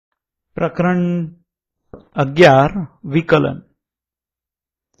પ્રકરણ 11 વિકલન.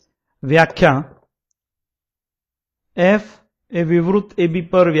 વ્યાખ્યા. એફ એ વિવૃત એબી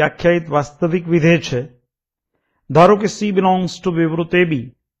પર વ્યાખ્યાયિત વાસ્તવિક વિધેય છે. ધારો કે સી બિલોંગ્સ ટુ વિવૃત એબી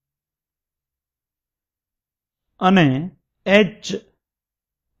અને એચ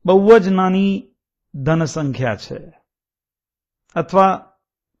બહુ જ નાની ધન સંખ્યા છે અથવા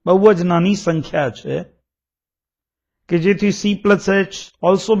બહુ જ નાની સંખ્યા છે કે જેથી C plus H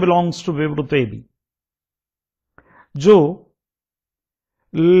also belongs to વિવૃત એબી. જો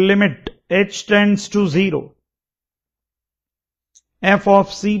limit H tends to 0 f of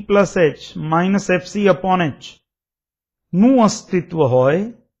c plus h minus fc upon h નું અસ્તિત્વ હોય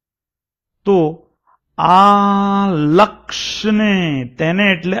તો આ લક્ષને તેને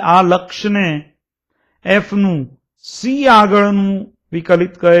એટલે આ લક્ષને f નું c આગળનું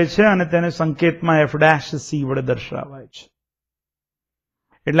વિકલિત કહે છે અને તેને સંકેતમાં f' c વડે દર્શાવાય છે.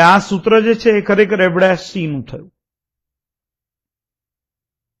 એટલે આ સૂત્ર જે છે એ ખરેખર f' c નું થયું.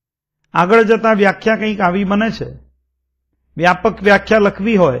 આગળ જતા વ્યાખ્યા કંઈક આવી બને છે. વ્યાપક વ્યાખ્યા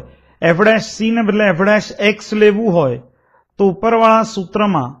લખવી હોય, f' c ને બદલે f' x લેવું હોય તો ઉપરવાળા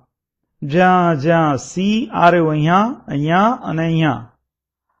સૂત્રમાં જ્યાં જ્યાં c આ રહ્યો અહીંયા અહીંયા અને અહીંયા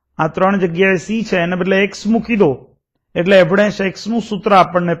આ ત્રણ જગ્યાએ c છે એને બદલે x મૂકી દો એટલે f' x નું સૂત્ર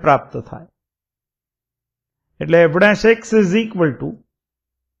આપણને પ્રાપ્ત થાય. એટલે f' x is equal to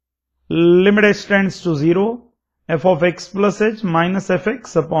limit h tends to 0 f of x plus h minus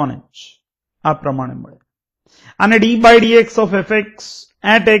fx upon h આ પ્રમાણે મળે. આને d by dx of fx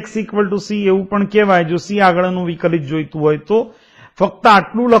at x equal to c એવું પણ કહેવાય. જો c આગળનું વિકલિત જોઈતું હોય તો ફક્ત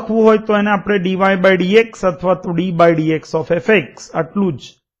આટલું લખવું હોય તો એને આપણે dy by dx અથવા તો d by dx of fx આટલું જ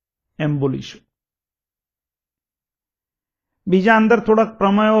એમ બોલીશું. બીજા અંદર થોડાક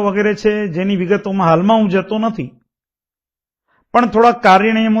પ્રમેયો વગેરે છે જેની વિગતોમાં હાલમાં હું જતો નથી, પણ થોડાક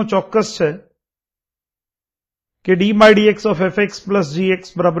કાર્યનિયમો ચોક્કસ છે કે d by dx of fx plus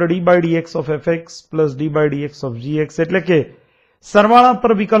gx બરાબર d by dx of fx plus d by dx of gx એટલે કે સરવાળા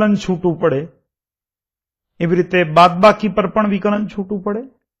પર વિકલન છૂટું પડે એવી રીતે બાદબાકી પર પણ વિકલન છૂટું પડે.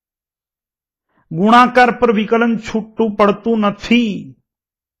 ગુણાકાર પર વિકલન છૂટું પડતું નથી.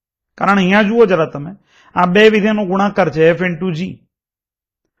 કારણ અહીંયા જુઓ જરા તમે, આ બે વિધેયનો ગુણાકાર છે f into g,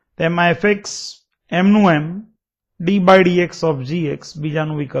 તેમાં fx એમનું એમ d by dx of gx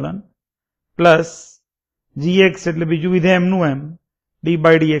બીજાનું વિકલન પ્લસ gx એટલે બીજું વિધેય એમનું એમ d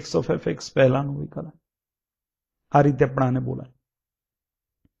by dx of fx પહેલાનું વિકલન. આ રીતે પણ આને બોલાય.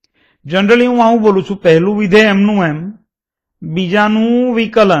 જનરલી હું આવું બોલું છું, પહેલું વિધેય એમનું એમ બીજાનું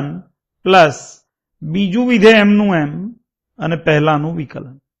વિકલન પ્લસ બીજું વિધેય એમનું એમ અને પહેલાનું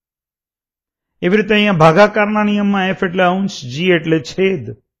વિકલન. એવી રીતે અહીંયા ભાગાકારના નિયમમાં f એટલે અંશ, g એટલે છેદ.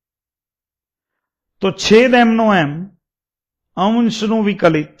 તો છેદ એમનો એમ અંશનું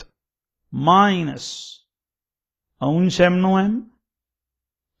વિકલિત માઇનસ અંશ એમનો એમ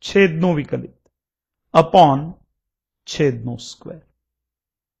છેદનું વિકલિત અપોન છેદનું સ્ક્વેર.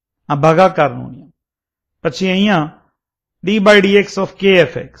 આ ભાગાકારનો નિયમ. પછી અહીંયા d by dx of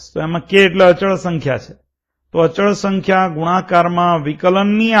kfx, તો એમાં k એટલે અચળ સંખ્યા છે, તો અચળ સંખ્યા ગુણાકારમાં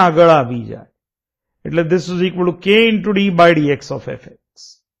વિકલનની આગળ આવી જાય એટલે this is equal to k into d by dx of fx.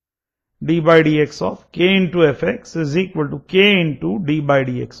 d by dx of k into fx is equal to k into d by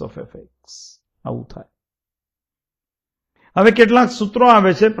dx of fx. આવું થાય. હવે કેટલાક સૂત્રો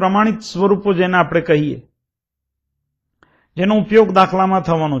આવે છે પ્રમાણિત સ્વરૂપો જેને આપણે કહીએ, જેનો ઉપયોગ દાખલામાં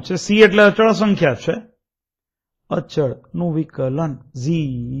થવાનો છે. c એટલે અચળ સંખ્યા છે, અચળનું વિકલન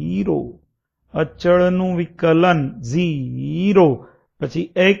 0, અચળનું વિકલન 0,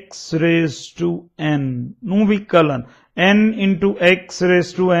 પછી x raised to n નું વિકલન n into x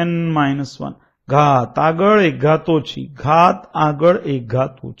raised to n minus 1. ઘાત આગળ એક ઘાત ઓછી, ઘાત આગળ એક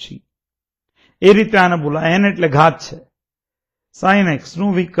ઘાત ઓછી, એ રીતે આને બોલાય. n એટલે ઘાત છે. sin x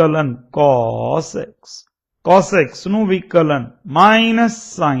નું વિકલન cos x, cos x નું વિકલન minus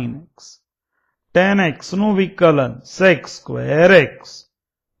sin x, tan x નું વિકલન sec square x,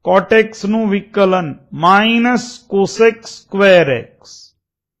 cot x નું વિકલન minus cosec square x,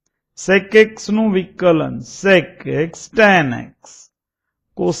 sec x નું વિકલન sec x tan x,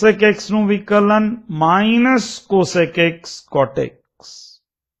 cosec x નું વિકલન minus cosec x cot x.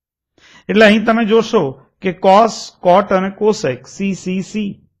 એટલે અહીં તમે જોશો કે cos, cot અને cosec c c c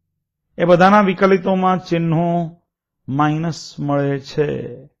એ બધાના વિકલિતોમાં ચિહ્નો માઇનસ મળે છે,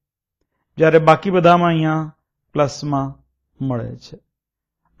 જ્યારે બાકી બધામાં અહીંયા પ્લસમાં મળે છે.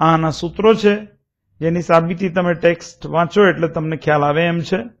 આના સૂત્રો છે જેની સાબિતી તમે ટેક્સ્ટ વાંચો એટલે તમને ખ્યાલ આવે એમ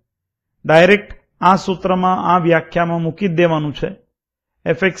છે. ડાયરેક્ટ આ સૂત્રમાં આ વ્યાખ્યામાં મૂકી જ દેવાનું છે.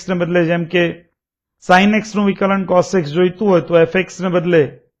 fx ને બદલે જેમ કે sin x નું વિકલન cos x જોઈતું હોય તો fx ને બદલે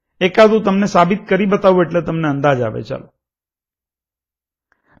એકાદું તમને સાબિત કરી બતાવું એટલે તમને અંદાજ આવે. ચાલો,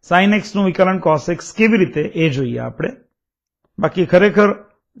 sin x નું વિકલન cos x કેવી રીતે એ જોઈએ આપણે. બાકી ખરેખર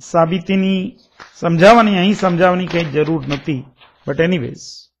સાબિતીની સમજાવવાની અહીં સમજાવવાની કઈ જરૂર નથી. બટ એનીવેઝ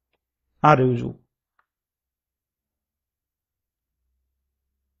આ રહ્યું જુઓ.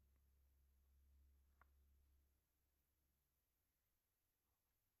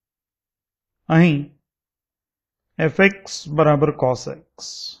 અહીં fx બરાબર cos x.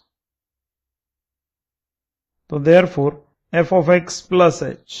 તો therefore f of x plus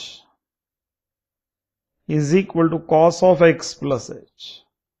h is equal to cos of x plus h.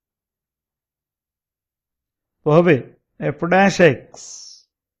 તો હવે f dash x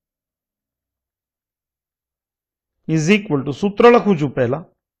is equal to સૂત્ર લખું છું પહેલા.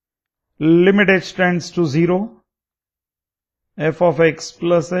 limit h tends to 0 f of x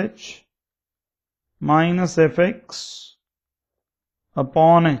plus h minus fx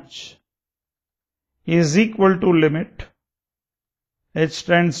upon h is equal to limit h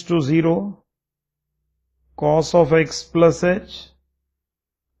tends to 0 cos of x plus h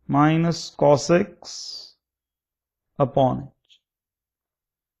minus cos x upon h.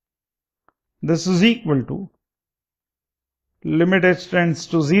 This is equal to limit h tends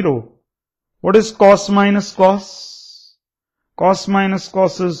to 0. What is cos minus cos? Cos minus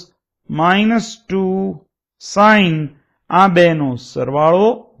cos is minus 2 sin આ બેનો સરવાળો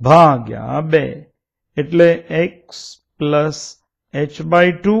ભાગ્યા 2 એટલે x plus h by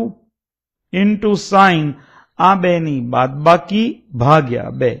 2 into sin આ બેની બાદબાકી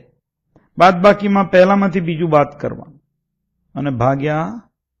ભાગ્યા 2. બાદબાકીમાં પહેલામાંથી બીજું બાદ કરવાનું અને ભાગ્યા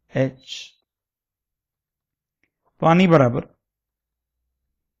h. તો આની બરાબર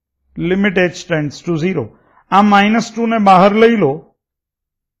લિમિટ h tends to 0. આ -2 ને બહાર લઈ લો.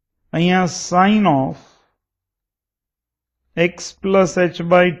 અહીંયા sin of x plus h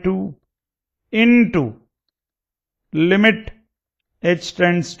by 2 into limit h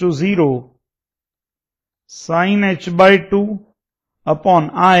tends to 0 sin h by 2 upon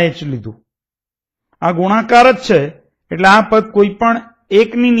આ h લીધું. આ ગુણાકાર જ છે એટલે આ પદ કોઈ પણ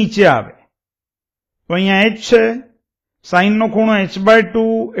એકની નીચે આવે. તો અહીંયા h છે, sin નો ખૂણો h by 2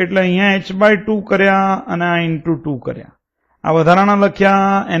 એટલે અહીંયા h by 2 કર્યા અને આ into 2 કર્યા. આ વધારાના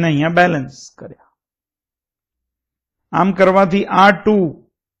લખ્યા એને અહીંયા બેલેન્સ કર્યા. આમ કરવાથી આ 2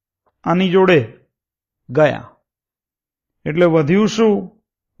 આની જોડે ગયા એટલે વધ્યું શું?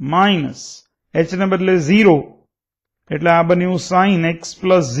 માઇનસ h ને બદલે 0 એટલે આ બન્યું sin x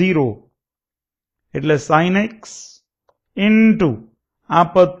plus 0 એટલે sin x into આ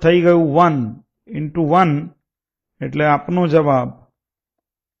પદ થઈ ગયું 1 into 1 એટલે આપનો જવાબ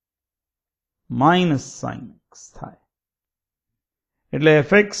માઇનસ sin x થાય. એટલે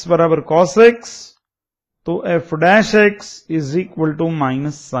fx બરાબર cos x તો f dash x is equal to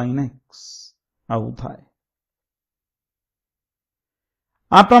minus sin x. આવું થાય.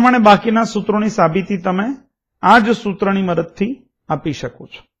 આ પ્રમાણે બાકીના સૂત્રોની સાબિતી તમે આ જ સૂત્રની મદદથી આપી શકો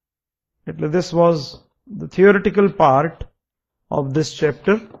છો. એટલે this was the theoretical part of this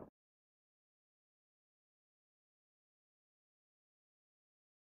chapter.